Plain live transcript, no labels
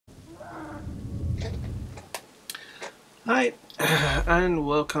Hi, and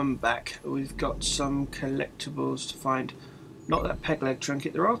welcome back. We've got some collectibles to find. Not that peg leg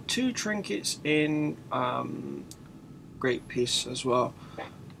trinket. There are two trinkets in Great Peace as well.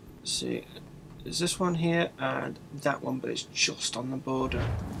 Let's see, there's this one here and that one, but it's just on the border.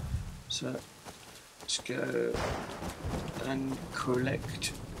 So let's go and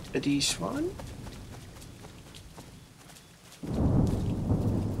collect this one.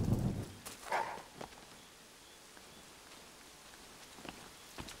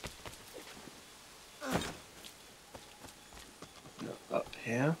 Up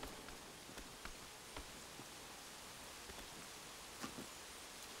here.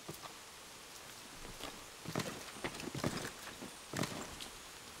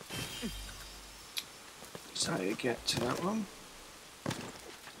 That's how you get to that one.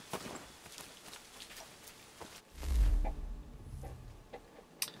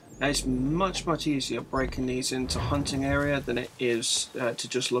 Now it's much easier breaking these into hunting area than it is to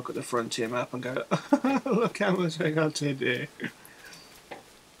just look at the frontier map and go, look how much I got to do.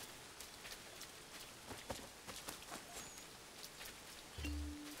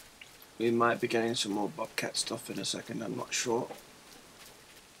 We might be getting some more bobcat stuff in a second, I'm not sure.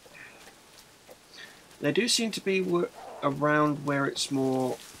 They do seem to be around where it's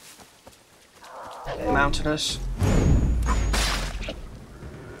more mountainous.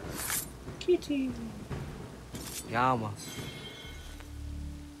 Kitty. Yama.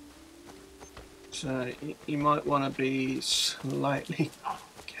 So you might want to be slightly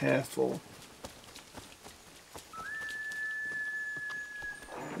careful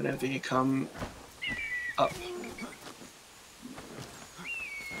whenever you come up.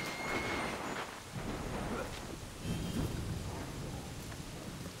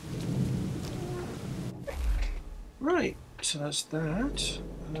 Right, so that's that.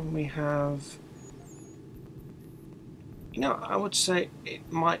 And then we have... You know, I would say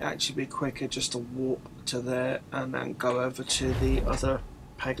it might actually be quicker just to warp to there and then go over to the other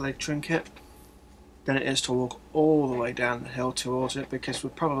peg leg trinket than it is to walk all the way down the hill towards it, because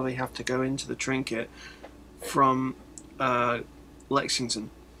we'd probably have to go into the trinket from Lexington.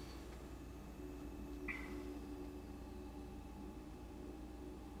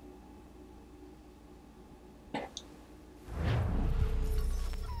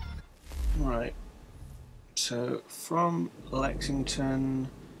 Right, so from Lexington,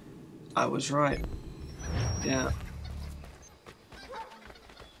 I was right, yeah.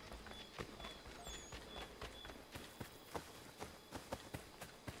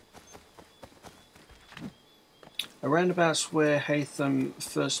 Around about where Hatham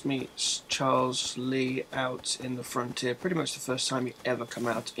first meets Charles Lee out in the frontier, pretty much the first time you ever come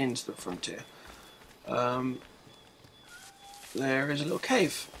out into the frontier. There is a little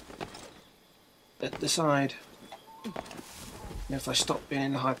cave at the side. And if I stop being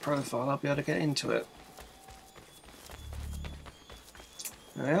in the high profile, I'll be able to get into it.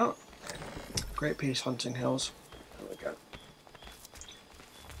 There we are. Great Peace Hunting Hills. There we go.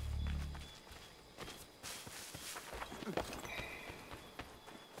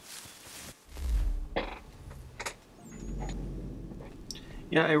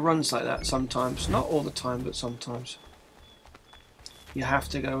 Yeah, it runs like that sometimes. Not all the time, but sometimes. You have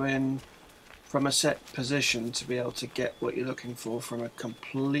to go in from a set position to be able to get what you're looking for from a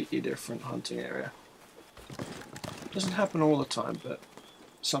completely different hunting area. Doesn't happen all the time, but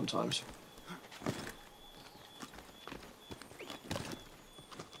sometimes.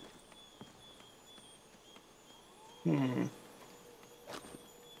 Yeah,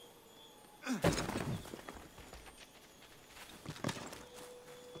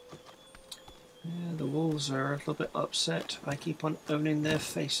 the wolves are a little bit upset. I keep on owning their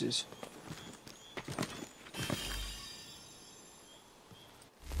faces.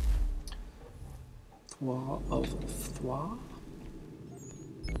 Thwa of Thwa?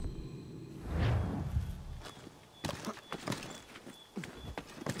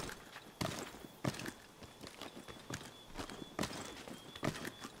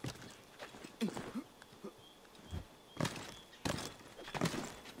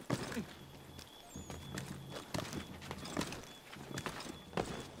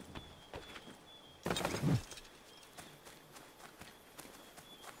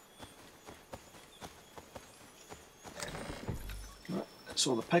 That's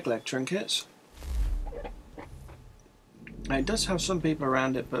all the peg leg trinkets. Now, it does have some people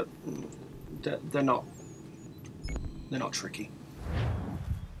around it, but they're not tricky.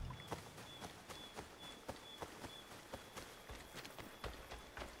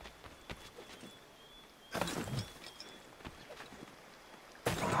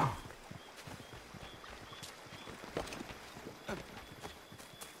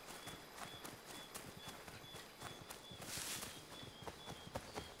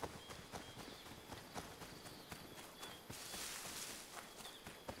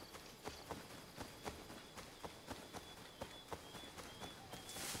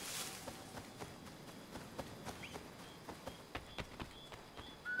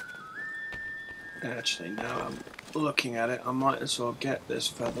 Actually, now I'm looking at it, I might as well get this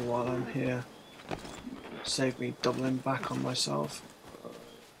feather while I'm here. Save me doubling back on myself.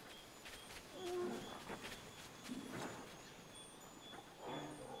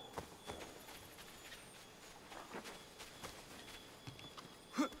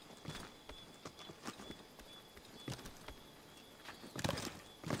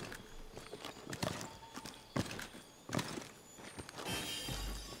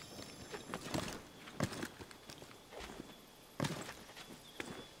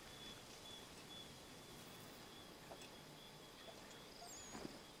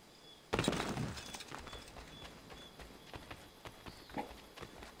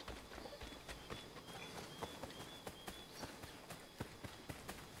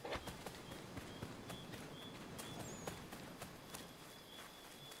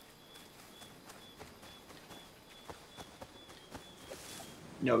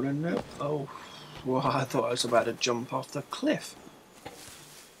 No, no, no. Oh, well, I thought I was about to jump off the cliff.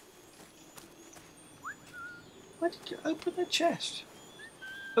 Why did you open the chest?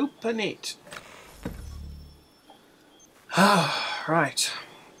 Open it. Ah, right.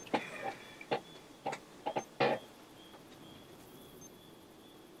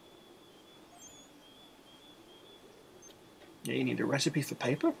 Yeah, you need a recipe for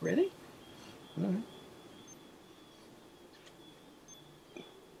paper? Really? All right.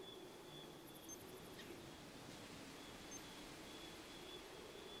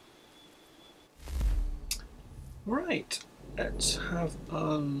 Right, let's have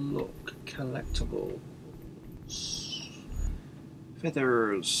a look. Collectibles.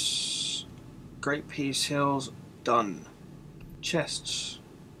 Feathers. Great Peace Hills, done. Chests.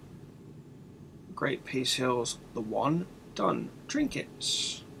 Great Peace Hills, the one, done.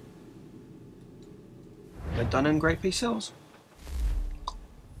 Trinkets. They're done in Great Peace Hills.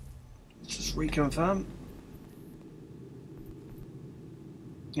 Let's just reconfirm.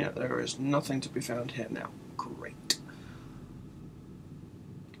 Yeah, there is nothing to be found here now. Great.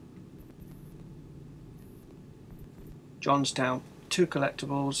 Johnstown, 2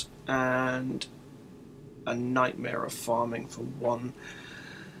 collectibles and a nightmare of farming for 1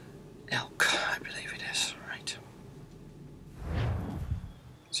 elk, I believe it is. Right.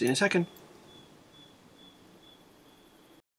 See you in a second.